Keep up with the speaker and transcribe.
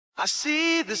I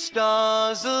see the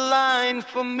stars align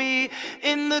for me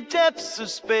in the depths of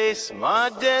space,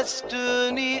 my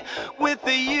destiny, with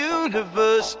the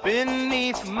universe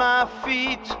beneath my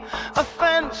feet. A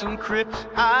phantom crypt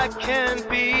I can't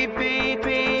be beat,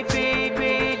 beat, beat,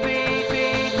 beat, beat,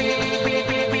 beat, beat,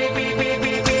 beat, beat, beat, beat, beat,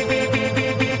 beat, beat, beat, beat, beat,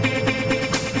 beat, beat, beat.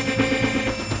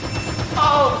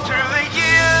 Oh, through the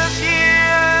years,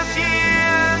 years,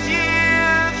 years,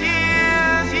 years,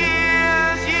 years,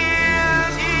 years,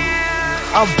 years, years,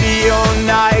 I'll be your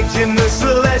knight in the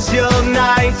celestial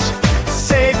night,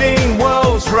 saving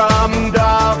worlds from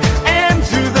dark and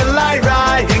to the light,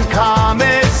 riding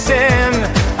comets in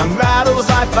and battles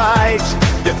I fight,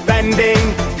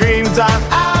 defending dreams I'm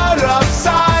out of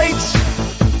sight.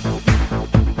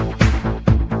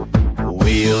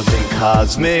 Wielding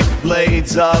cosmic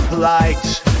blades of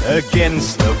light,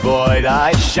 against the void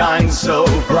I shine so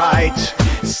bright.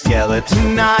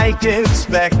 Skeletonite in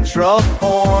spectral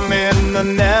form, in the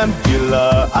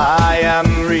nebula I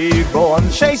am reborn,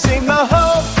 chasing the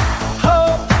hope,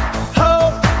 hope,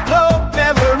 hope, hope,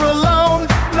 never alone,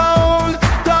 lone,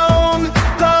 lone,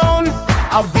 lone.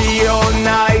 I'll be your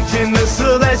knight in the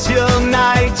celestial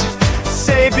night,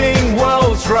 saving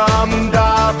worlds from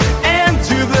dark and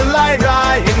to the light,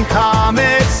 riding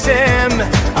comets in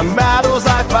and battles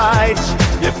I fight,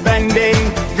 defending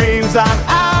dreams I'm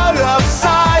out of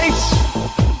sight.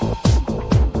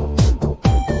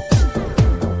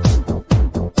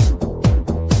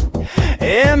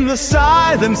 In the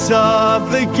silence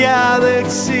of the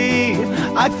galaxy,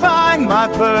 I find my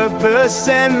purpose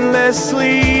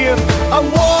endlessly. A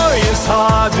warrior's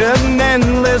heart, an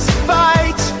endless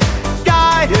fight,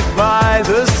 guided by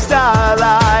the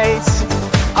starlight.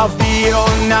 I'll be your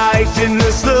knight in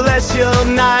the celestial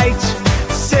night,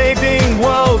 saving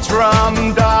worlds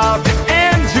from dark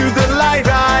and to the light,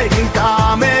 riding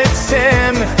comets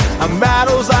in and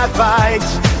battles I fight,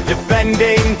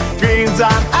 defending dreams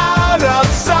I'm